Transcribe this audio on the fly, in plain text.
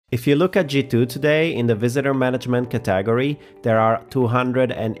If you look at G2 today, in the visitor management category, there are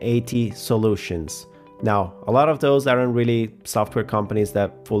 280 solutions. Now, a lot of those aren't really software companies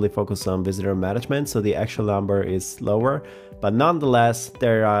that fully focus on visitor management, so the actual number is lower. But nonetheless,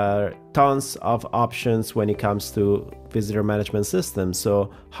 there are tons of options when it comes to visitor management systems.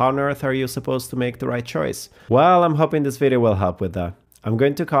 So how on earth are you supposed to make the right choice? Well, I'm hoping this video will help with that. I'm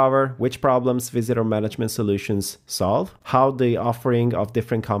going to cover which problems visitor management solutions solve, how the offering of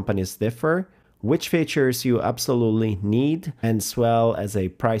different companies differ, which features you absolutely need, as well as a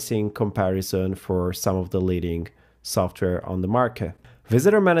pricing comparison for some of the leading software on the market.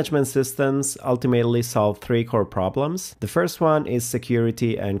 Visitor management systems ultimately solve three core problems. The first one is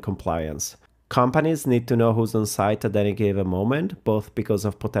security and compliance. Companies need to know who's on site at any given moment, both because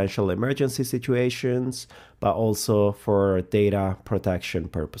of potential emergency situations, but also for data protection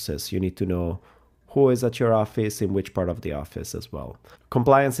purposes. You need to know who is at your office, in which part of the office as well.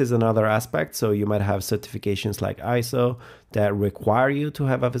 Compliance is another aspect, so you might have certifications like ISO that require you to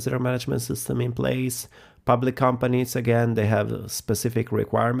have a visitor management system in place. Public companies, again, they have a specific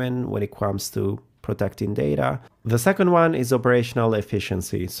requirement when it comes to protecting data. The second one is operational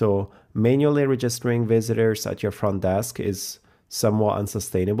efficiency. So manually registering visitors at your front desk is somewhat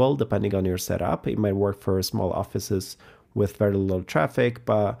unsustainable depending on your setup. It might work for small offices with very little traffic,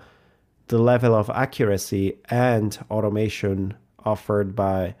 but the level of accuracy and automation offered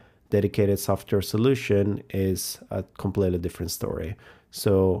by dedicated software solution is a completely different story.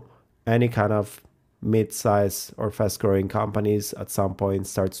 So any kind of mid-size or fast-growing companies at some point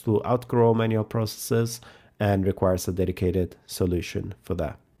starts to outgrow manual processes and requires a dedicated solution for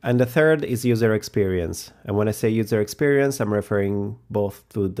that. And the third is user experience. And when I say user experience, I'm referring both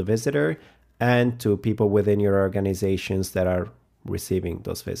to the visitor and to people within your organizations that are receiving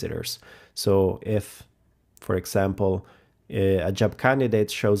those visitors. So if, for example, a job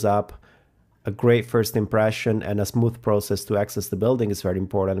candidate shows up, a great first impression and a smooth process to access the building is very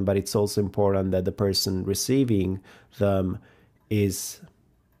important, but it's also important that the person receiving them is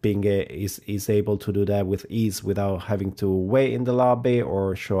able to do that with ease without having to wait in the lobby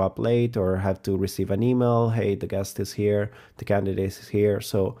or show up late or have to receive an email, hey, the guest is here, the candidate is here.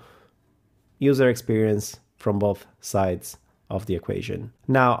 So user experience from both sides of the equation.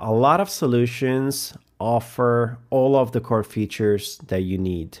 Now, a lot of solutions offer all of the core features that you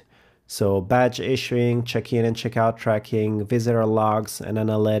need. So badge issuing, check-in and check-out tracking, visitor logs and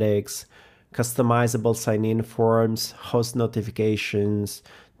analytics, customizable sign-in forms, host notifications.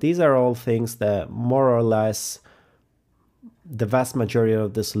 These are all things that more or less the vast majority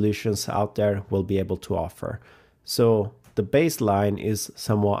of the solutions out there will be able to offer. So the baseline is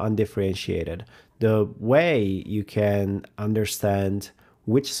somewhat undifferentiated. The way you can understand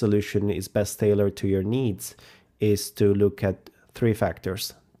which solution is best tailored to your needs is to look at three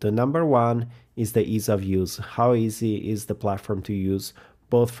factors. The number one is the ease of use. How easy is the platform to use,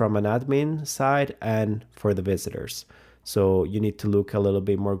 both from an admin side and for the visitors? So you need to look a little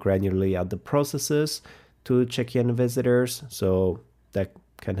bit more granularly at the processes to check in visitors. So that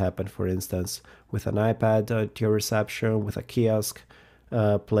can happen, for instance, with an iPad at your reception, with a kiosk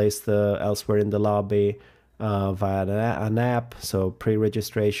placed elsewhere in the lobby, via an app. So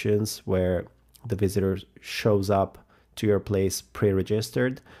pre-registrations where the visitor shows up to your place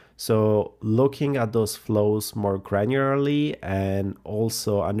pre-registered. So looking at those flows more granularly and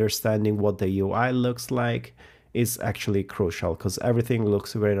also understanding what the UI looks like is actually crucial, because everything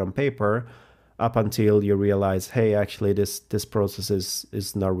looks great on paper up until you realize, hey, actually this process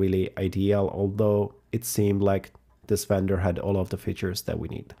is not really ideal, although it seemed like this vendor had all of the features that we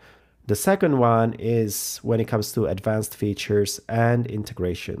need. The second one is when it comes to advanced features and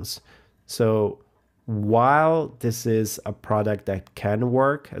integrations. So while this is a product that can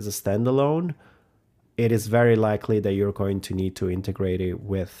work as a standalone, it is very likely that you're going to need to integrate it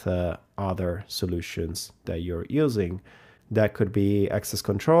with other solutions that you're using. That could be access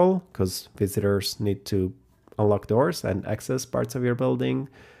control, because visitors need to unlock doors and access parts of your building.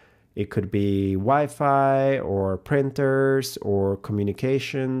 It could be Wi-Fi or printers or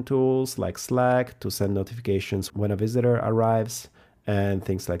communication tools like Slack to send notifications when a visitor arrives and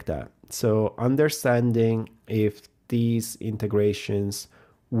things like that. So understanding if these integrations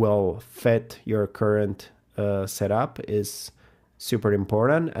will fit your current setup is super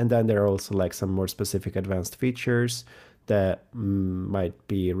important. And then there are also like some more specific advanced features that might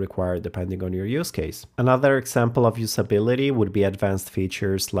be required depending on your use case. Another example of usability would be advanced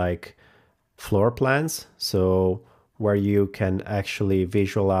features like floor plans. So where you can actually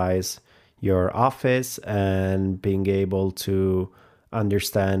visualize your office and being able to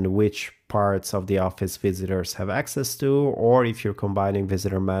understand which parts of the office visitors have access to, or if you're combining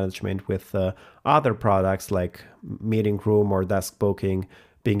visitor management with other products like meeting room or desk booking,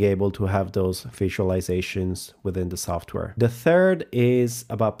 being able to have those visualizations within the software. The third is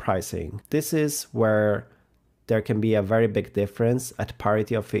about pricing. This is where there can be a very big difference at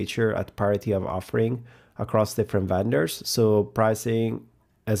parity of feature, at parity of offering across different vendors. So pricing,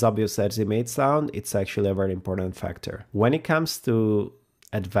 as obvious as it may sound, it's actually a very important factor. When it comes to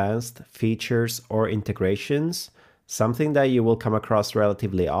advanced features or integrations, something that you will come across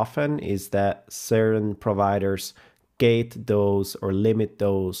relatively often is that certain providers gate those or limit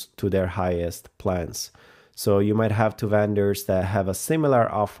those to their highest plans. So you might have two vendors that have a similar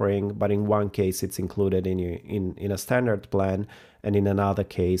offering, but in one case it's included in a standard plan, and in another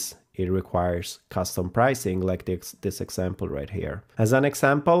case it requires custom pricing, like this example right here. As an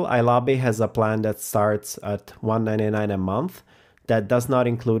example, iLobby has a plan that starts at $199 a month that does not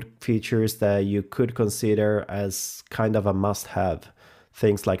include features that you could consider as kind of a must-have.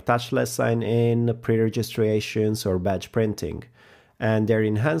 Things like touchless sign-in, pre-registrations, or badge printing. And their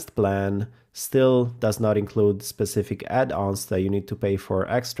enhanced plan still does not include specific add-ons that you need to pay for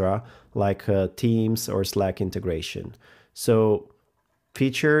extra, like Teams or Slack integration. So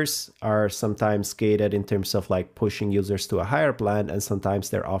features are sometimes gated in terms of like pushing users to a higher plan, and sometimes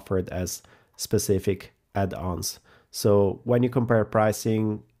they're offered as specific add-ons. So when you compare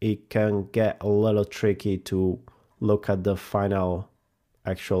pricing, it can get a little tricky to look at the final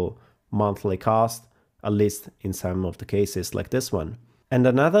actual monthly cost, at least in some of the cases like this one. And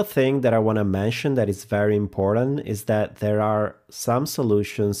another thing that I want to mention that is very important is that there are some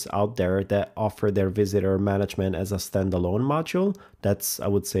solutions out there that offer their visitor management as a standalone module. That's, I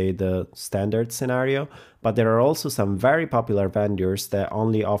would say, the standard scenario. But there are also some very popular vendors that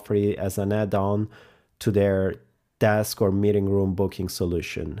only offer it as an add-on to their desk or meeting room booking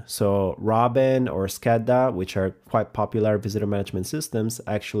solution. So Robin or Skedda, which are quite popular visitor management systems,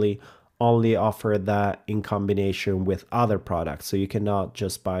 actually only offer that in combination with other products. So you cannot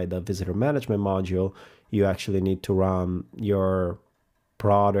just buy the visitor management module. You actually need to run your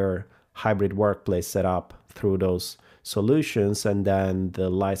broader hybrid workplace setup through those solutions, and then the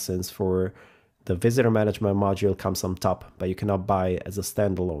license for the visitor management module comes on top, but you cannot buy it as a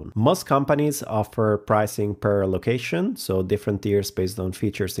standalone. Most companies offer pricing per location, so different tiers based on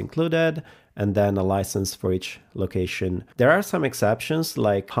features included, and then a license for each location. There are some exceptions,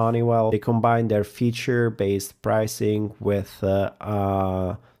 like Honeywell. They combine their feature-based pricing with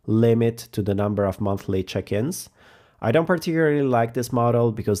a limit to the number of monthly check-ins. I don't particularly like this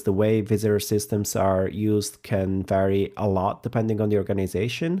model because the way visitor systems are used can vary a lot depending on the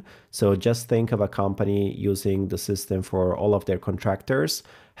organization. So just think of a company using the system for all of their contractors,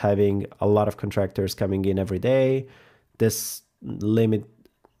 having a lot of contractors coming in every day. This limit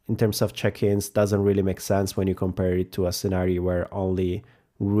in terms of check-ins doesn't really make sense when you compare it to a scenario where only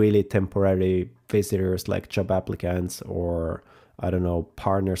really temporary visitors like job applicants or I don't know,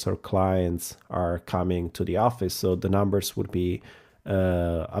 partners or clients are coming to the office. So the numbers would be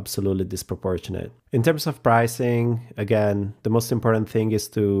absolutely disproportionate. In terms of pricing, again, the most important thing is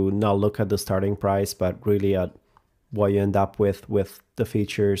to not look at the starting price, but really at what you end up with the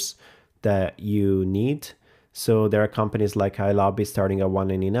features that you need. So there are companies like iLobby starting at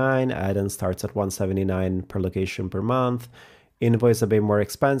 $199, add-on starts at $179 per location per month. Envoy is a bit more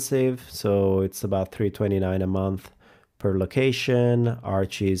expensive, so it's about $329 a month per location.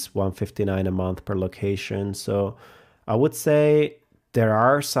 Archie is $159 a month per location. So I would say there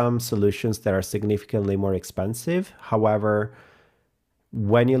are some solutions that are significantly more expensive. However,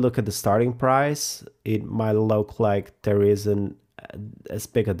 when you look at the starting price, it might look like there isn't as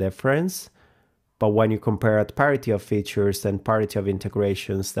big a difference. But when you compare at parity of features and parity of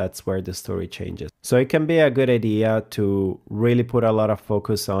integrations, that's where the story changes. So it can be a good idea to really put a lot of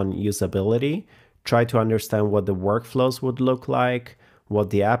focus on usability. Try to understand what the workflows would look like, what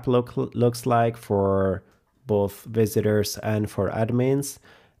the app looks like for both visitors and for admins.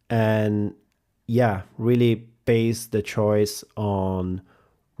 And yeah, really base the choice on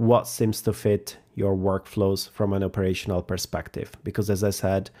what seems to fit your workflows from an operational perspective. Because as I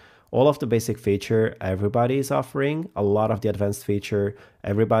said, all of the basic feature everybody is offering, a lot of the advanced feature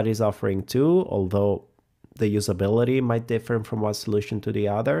everybody is offering too, although the usability might differ from one solution to the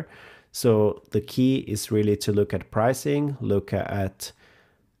other. So the key is really to look at pricing, look at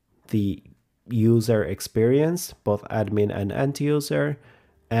the user experience, both admin and end user,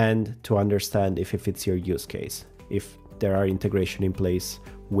 and to understand if it fits your use case. If there are integration in place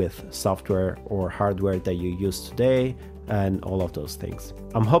with software or hardware that you use today, and all of those things.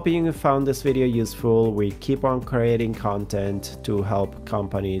 I'm hoping you found this video useful. We keep on creating content to help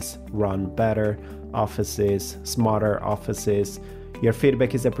companies run better offices, smarter offices. Your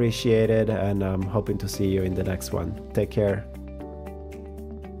feedback is appreciated, and I'm hoping to see you in the next one. Take care.